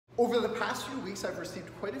Over the past few weeks, I've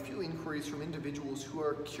received quite a few inquiries from individuals who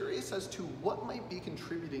are curious as to what might be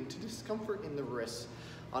contributing to discomfort in the wrists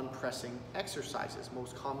on pressing exercises.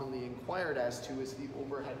 Most commonly inquired as to is the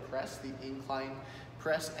overhead press, the incline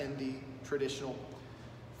press, and the traditional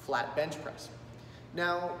flat bench press.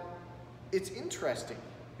 Now, it's interesting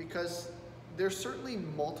because there's certainly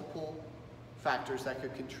multiple factors that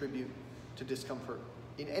could contribute to discomfort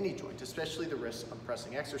in any joint, especially the wrists on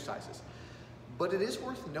pressing exercises. But it is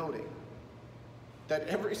worth noting that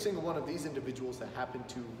every single one of these individuals that happened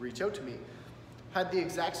to reach out to me had the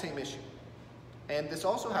exact same issue. And this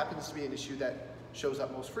also happens to be an issue that shows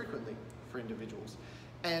up most frequently for individuals.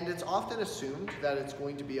 And it's often assumed that it's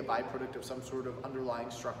going to be a byproduct of some sort of underlying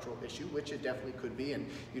structural issue, which it definitely could be, and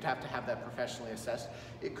you'd have to have that professionally assessed.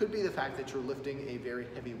 It could be the fact that you're lifting a very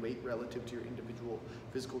heavy weight relative to your individual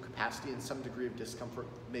physical capacity, and some degree of discomfort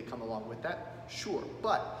may come along with that, sure.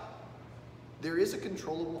 But there is a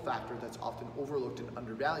controllable factor that's often overlooked and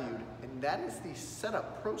undervalued, and that is the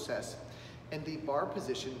setup process and the bar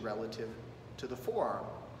position relative to the forearm,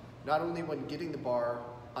 not only when getting the bar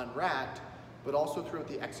unracked, but also throughout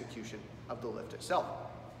the execution of the lift itself.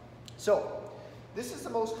 So, this is the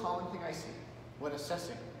most common thing I see when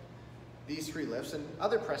assessing these three lifts and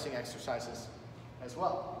other pressing exercises as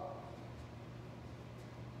well.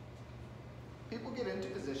 People get into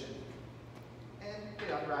position and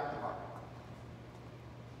they unrack the bar.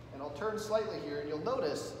 And I'll turn slightly here and you'll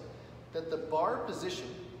notice that the bar position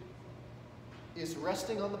is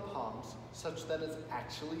resting on the palms such that it's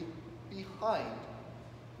actually behind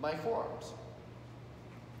my forearms.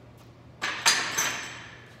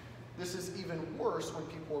 This is even worse when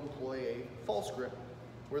people employ a false grip,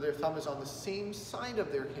 where their thumb is on the same side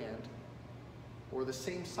of their hand or the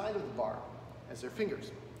same side of the bar as their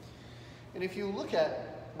fingers. And if you look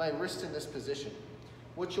at my wrist in this position,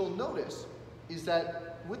 what you'll notice is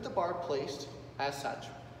that with the bar placed as such,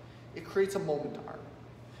 it creates a moment arm,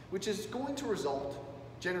 which is going to result,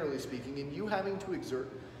 generally speaking, in you having to exert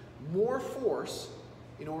more force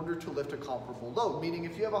in order to lift a comparable load. Meaning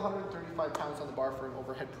if you have 135 pounds on the bar for an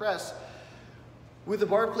overhead press, with the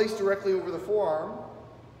bar placed directly over the forearm,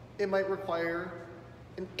 it might require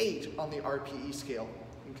an 8 on the RPE scale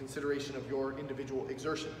in consideration of your individual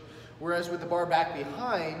exertion. Whereas with the bar back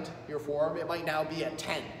behind your forearm, it might now be a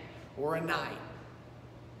 10 or a 9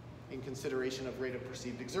 in consideration of rate of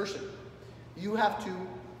perceived exertion. You have to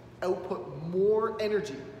output more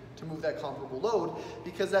energy to move that comparable load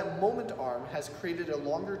because that moment arm has created a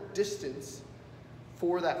longer distance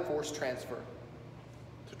for that force transfer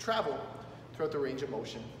to travel throughout the range of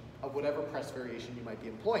motion of whatever press variation you might be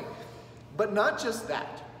employing. But not just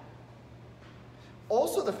that.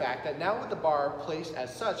 Also the fact that now with the bar placed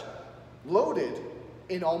as such, loaded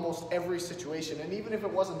in almost every situation, and even if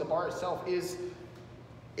it wasn't, the bar itself is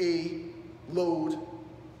a load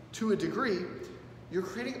to a degree, you're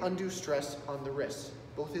creating undue stress on the wrists,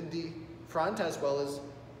 both in the front as well as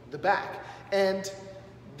the back. And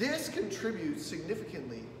this contributes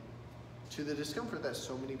significantly to the discomfort that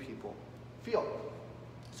so many people feel.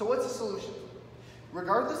 So what's the solution?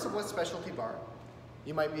 Regardless of what specialty bar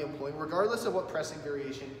you might be employing, regardless of what pressing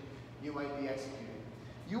variation you might be executing,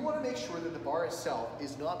 you want to make sure that the bar itself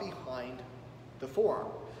is not behind the forearm,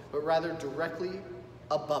 but rather directly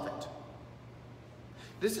above it.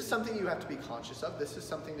 This is something you have to be conscious of. This is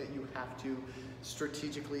something that you have to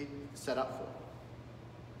strategically set up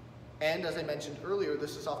for. And as I mentioned earlier,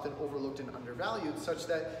 this is often overlooked and undervalued, such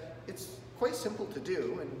that it's quite simple to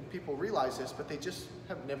do, and people realize this, but they just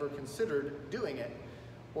have never considered doing it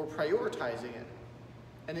or prioritizing it.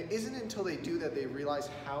 And it isn't until they do that they realize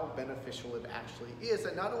how beneficial it actually is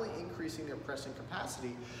at not only increasing their pressing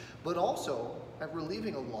capacity, but also at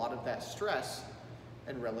relieving a lot of that stress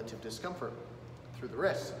and relative discomfort through the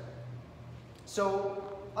wrist.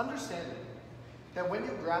 So understanding that when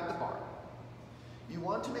you grab the bar, you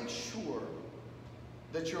want to make sure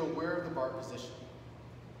that you're aware of the bar position.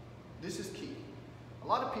 This is key. A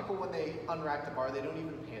lot of people, when they unrack the bar, they don't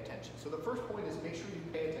even pay attention. So the first point is make sure you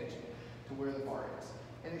pay attention to where the bar is.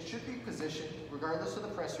 And it should be positioned, regardless of the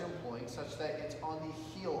press you're employing, such that it's on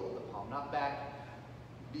the heel of the palm, not back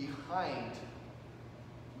behind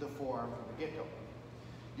the forearm from the get-go.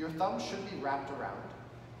 Your thumb should be wrapped around.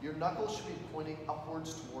 Your knuckles should be pointing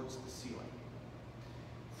upwards towards the ceiling.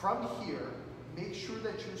 From here, make sure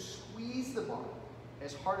that you squeeze the bar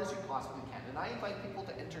as hard as you possibly can. And I invite people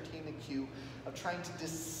to entertain the cue of trying to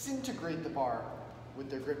disintegrate the bar with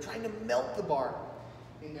their grip, trying to melt the bar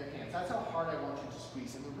in their hands. That's how hard I want you to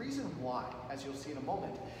squeeze. And the reason why, as you'll see in a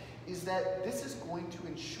moment, is that this is going to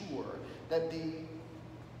ensure that the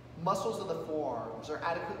muscles of the forearms are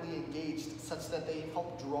adequately engaged such that they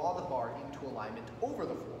help draw the bar into alignment over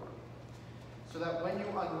the forearm. So that when you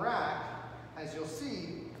unrack, as you'll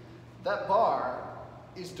see, that bar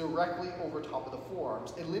is directly over top of the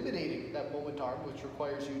forearms, eliminating that moment arm, which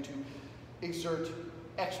requires you to exert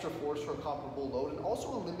extra force for a comparable load, and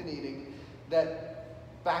also eliminating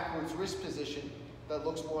that backwards wrist position that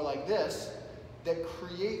looks more like this, that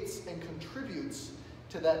creates and contributes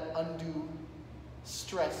to that undue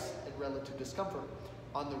stress and relative discomfort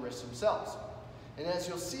on the wrists themselves. And as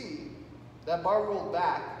you'll see, that bar rolled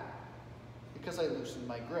back because I loosened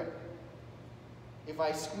my grip. If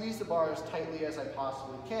I squeeze the bar as tightly as I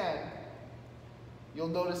possibly can, you'll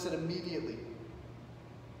notice it immediately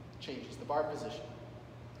changes the bar position.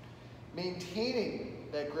 Maintaining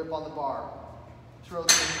that grip on the bar throughout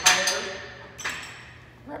the entire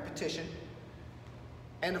repetition,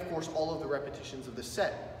 and of course all of the repetitions of the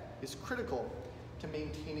set, is critical to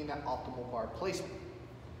maintaining that optimal bar placement.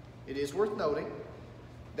 It is worth noting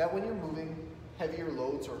that when you're moving heavier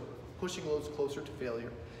loads or pushing loads closer to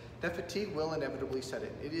failure, that fatigue will inevitably set in.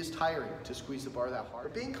 It is tiring to squeeze the bar that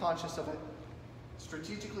hard. Being conscious of it,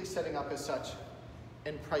 strategically setting up as such,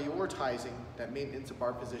 and prioritizing that maintenance of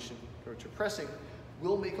bar position or to pressing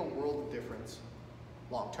will make a world of difference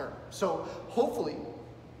long term. So hopefully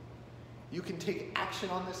you can take action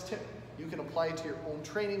on this tip. You can apply it to your own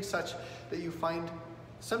training such that you find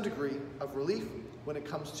some degree of relief when it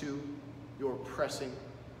comes to your pressing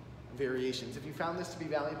variations. If you found this to be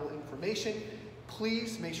valuable information,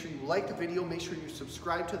 please make sure you like the video, make sure you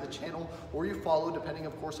subscribe to the channel, or you follow, depending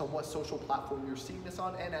of course on what social platform you're seeing this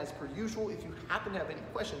on. And as per usual, if you happen to have any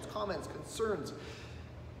questions, comments, concerns,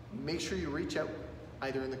 make sure you reach out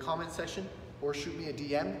either in the comment section or shoot me a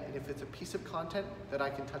DM. And if it's a piece of content that I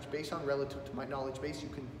can touch base on relative to my knowledge base, you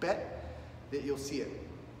can bet that you'll see it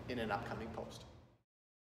in an upcoming post.